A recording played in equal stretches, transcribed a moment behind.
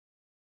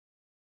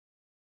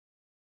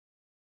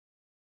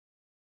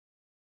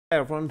Hi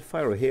everyone,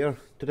 Fyro here.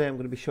 Today I'm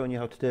going to be showing you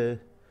how to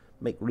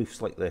make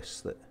roofs like this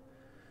that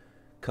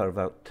curve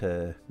out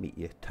to meet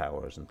your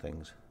towers and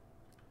things.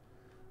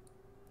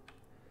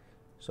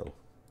 So,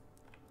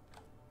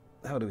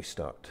 how do we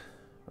start?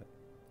 Right.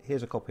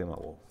 Here's a copy of my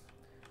wall.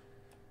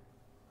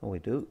 All we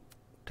do,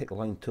 take the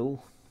line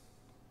tool,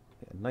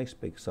 get a nice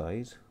big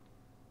size,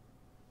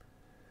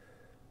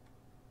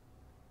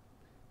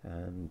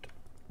 and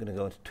I'm going to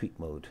go into tweak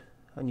mode,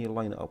 and you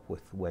line it up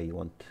with where you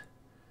want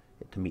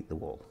it to meet the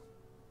wall.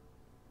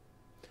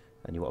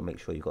 And you want to make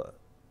sure you've got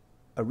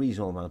a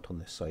reasonable amount on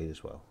this side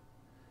as well.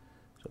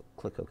 So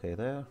click OK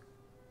there,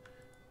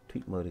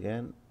 tweak mode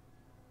again,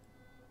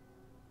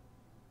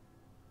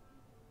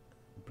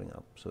 bring it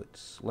up so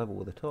it's level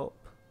with the top,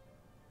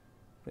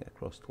 bring it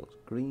across till it's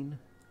green,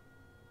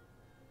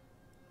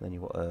 then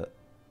you want to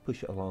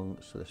push it along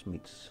so this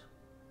meets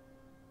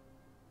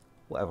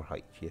whatever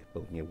height you're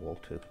building your wall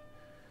to.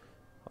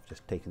 I've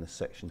just taken this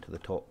section to the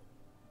top,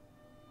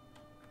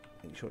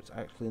 make sure it's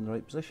actually in the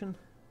right position.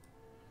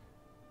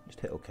 Just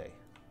hit OK.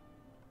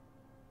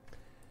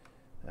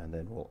 And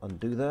then we'll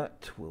undo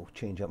that. We'll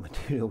change our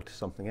material to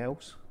something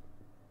else.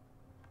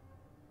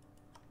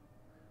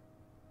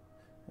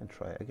 And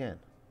try it again.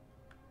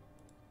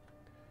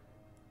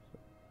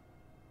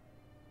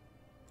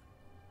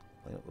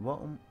 Line up the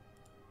bottom.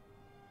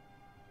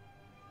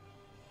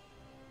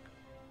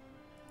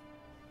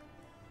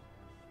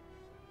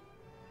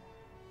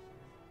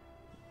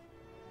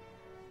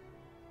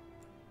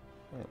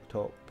 Line up the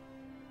top.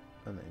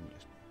 And then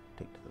just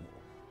take to the wall.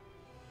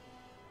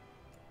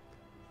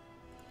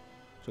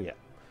 So yeah,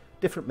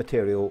 different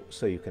material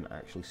so you can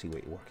actually see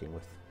what you're working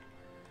with.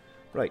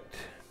 Right,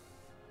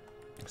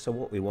 so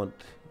what we want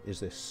is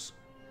this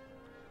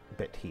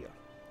bit here.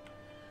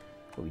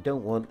 What we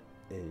don't want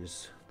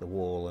is the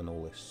wall and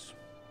all this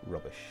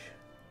rubbish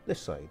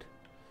this side.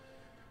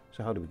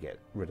 So how do we get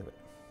rid of it?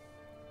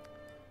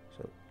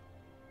 So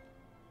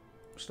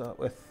start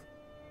with,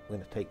 I'm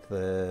going to take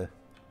the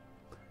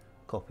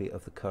copy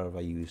of the curve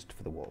I used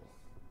for the wall.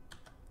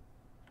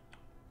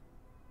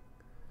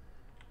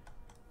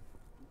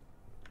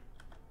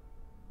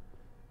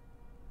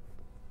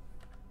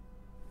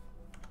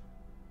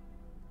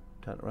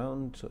 Turn it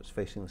around so it's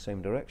facing the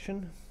same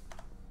direction.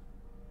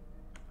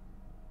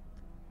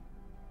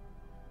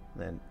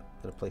 Then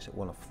I'm going to place it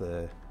one off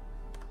the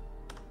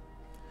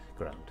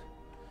ground.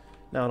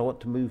 Now I want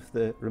to remove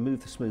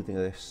the smoothing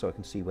of this so I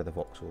can see where the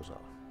voxels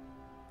are.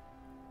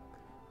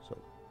 So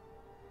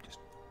just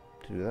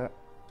to do that,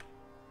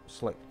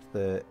 select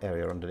the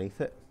area underneath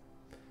it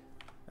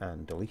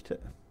and delete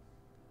it.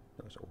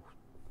 So it all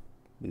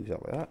moves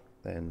out like that.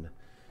 Then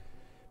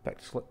back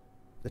to select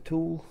the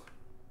tool.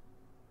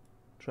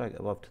 Drag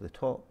it above to the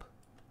top,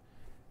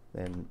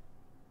 then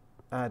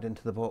add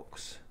into the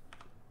box,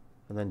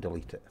 and then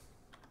delete it.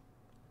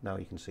 Now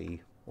you can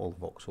see all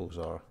the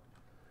voxels are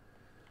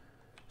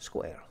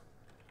square.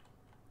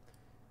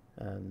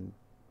 And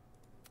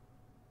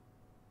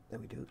there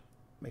we do.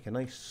 Make a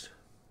nice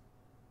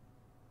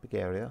big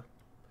area,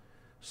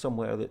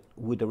 somewhere that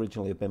would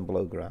originally have been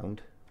below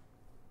ground.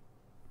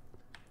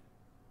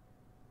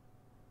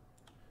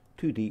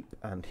 Too deep,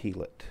 and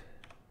heal it.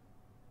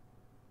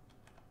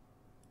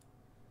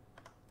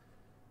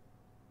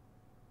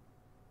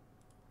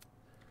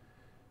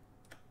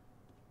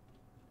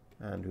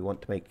 And we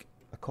want to make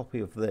a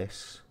copy of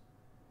this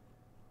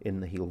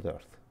in the healed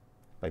earth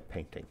by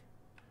painting.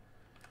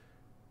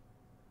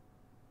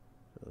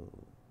 So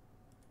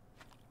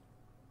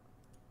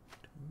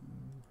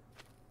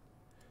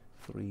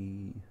 2,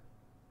 3,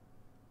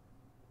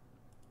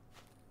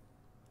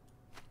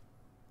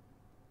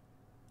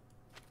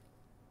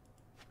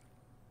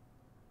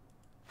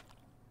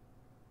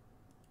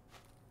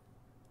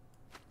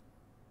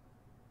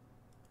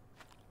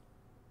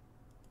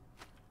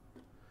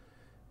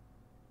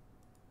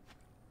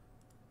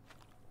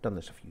 done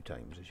this a few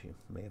times, as you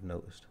may have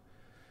noticed,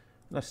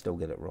 and I still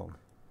get it wrong.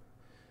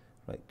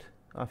 Right,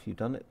 after you've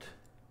done it,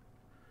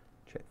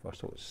 check first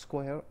so it's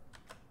square,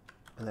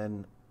 and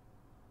then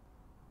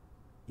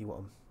you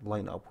want to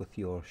line it up with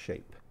your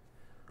shape.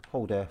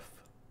 Hold F,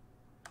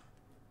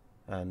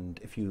 and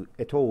if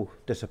it all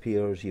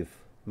disappears,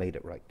 you've made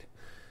it right.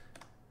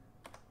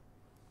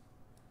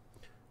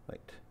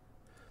 Right,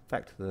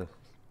 back to the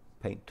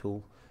paint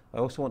tool. I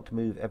also want to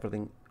move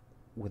everything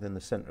within the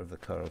center of the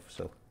curve,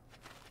 so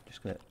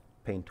just going to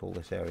paint all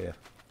this area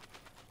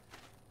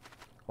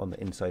on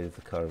the inside of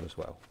the curve as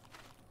well.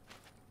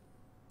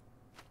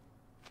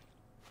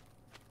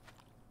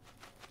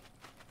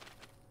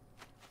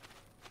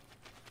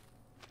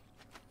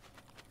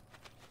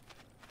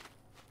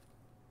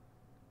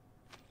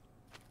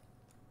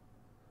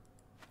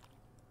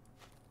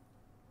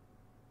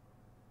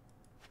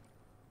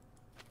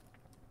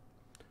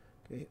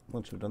 Okay,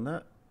 once we've done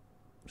that,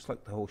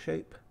 select the whole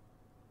shape.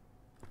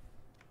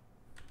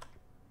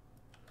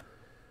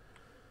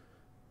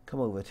 Come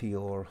over to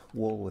your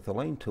wall with the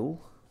line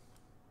tool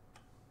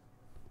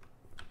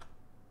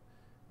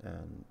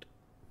and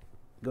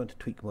go into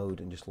tweak mode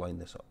and just line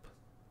this up.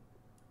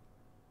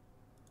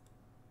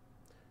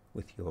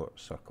 with your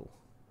circle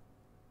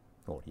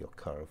or your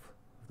curve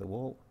of the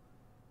wall.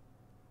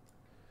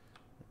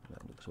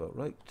 That looks about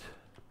right.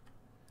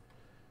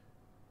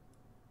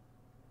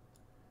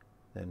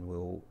 Then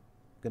we'll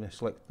going to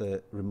select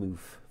the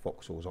remove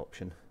voxels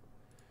option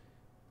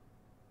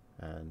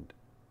and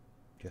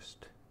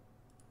just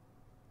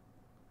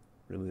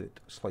remove it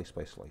slice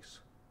by slice.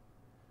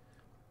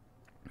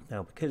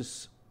 Now,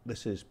 because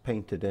this is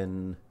painted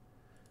in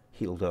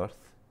healed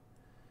earth,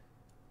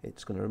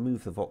 it's going to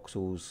remove the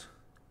voxels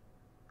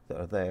that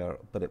are there,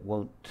 but it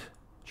won't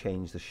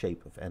change the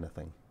shape of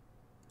anything.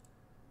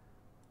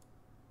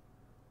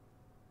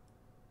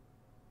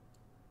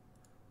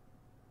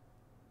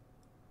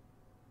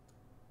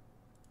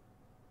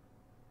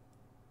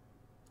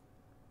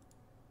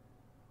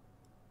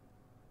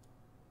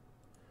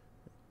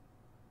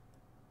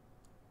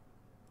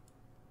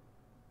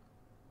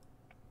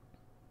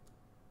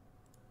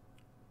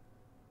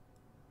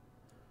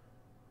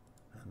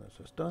 And that's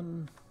just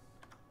done.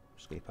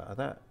 Escape out of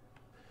that,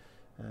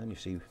 and you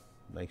see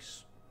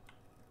nice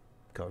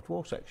curved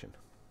wall section.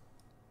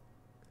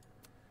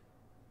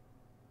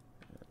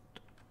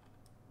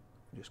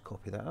 And just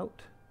copy that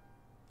out.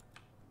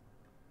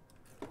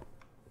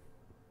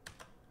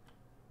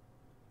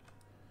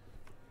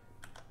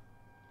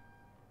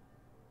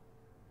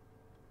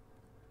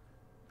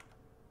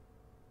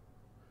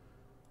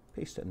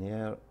 Paste it in the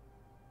air,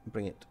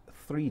 bring it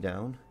 3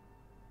 down,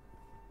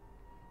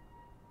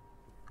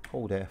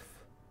 hold F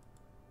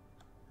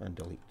and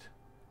delete.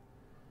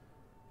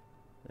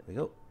 There we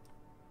go.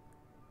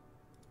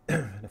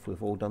 And if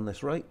we've all done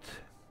this right,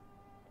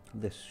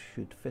 this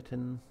should fit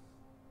in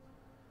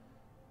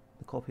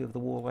the copy of the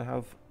wall I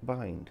have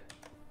behind.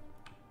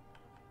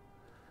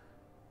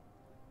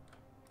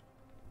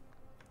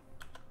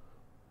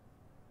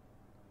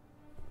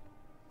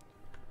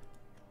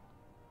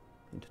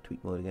 Into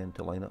tweak mode again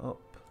to line it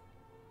up.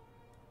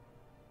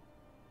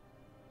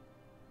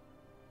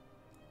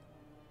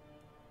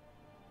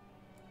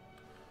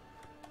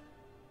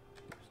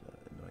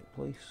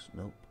 Place?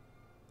 Nope.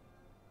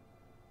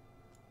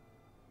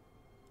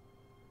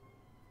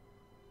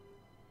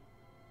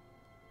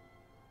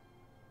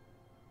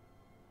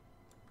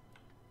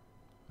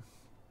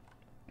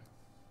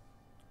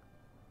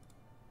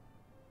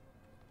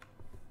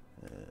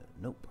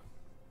 Nope.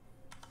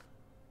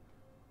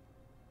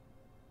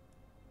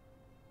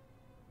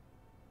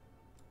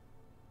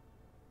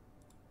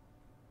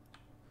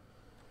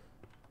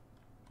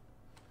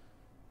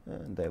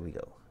 And there we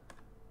go.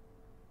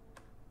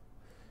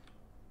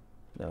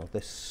 Now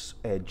this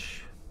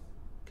edge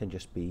can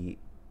just be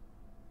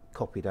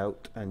copied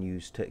out and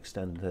used to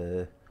extend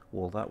the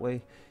wall that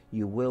way.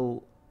 You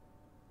will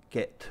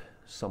get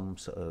some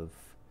sort of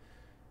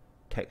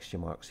texture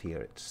marks here.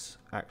 It's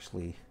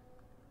actually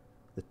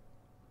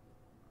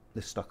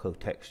the stucco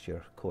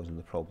texture causing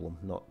the problem,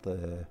 not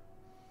the...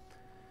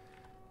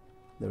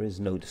 There is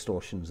no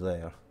distortions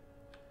there,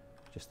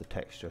 just the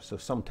texture. So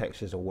some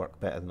textures will work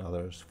better than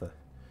others for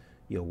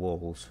your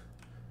walls.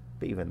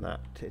 But even that,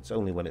 it's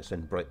only when it's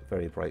in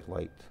very bright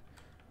light,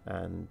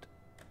 and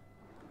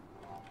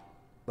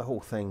the whole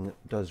thing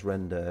does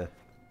render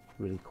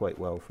really quite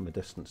well from a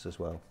distance as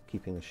well,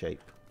 keeping the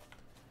shape.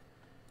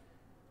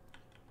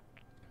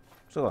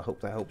 So I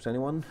hope that helps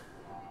anyone.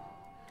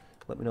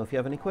 Let me know if you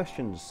have any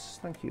questions.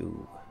 Thank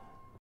you.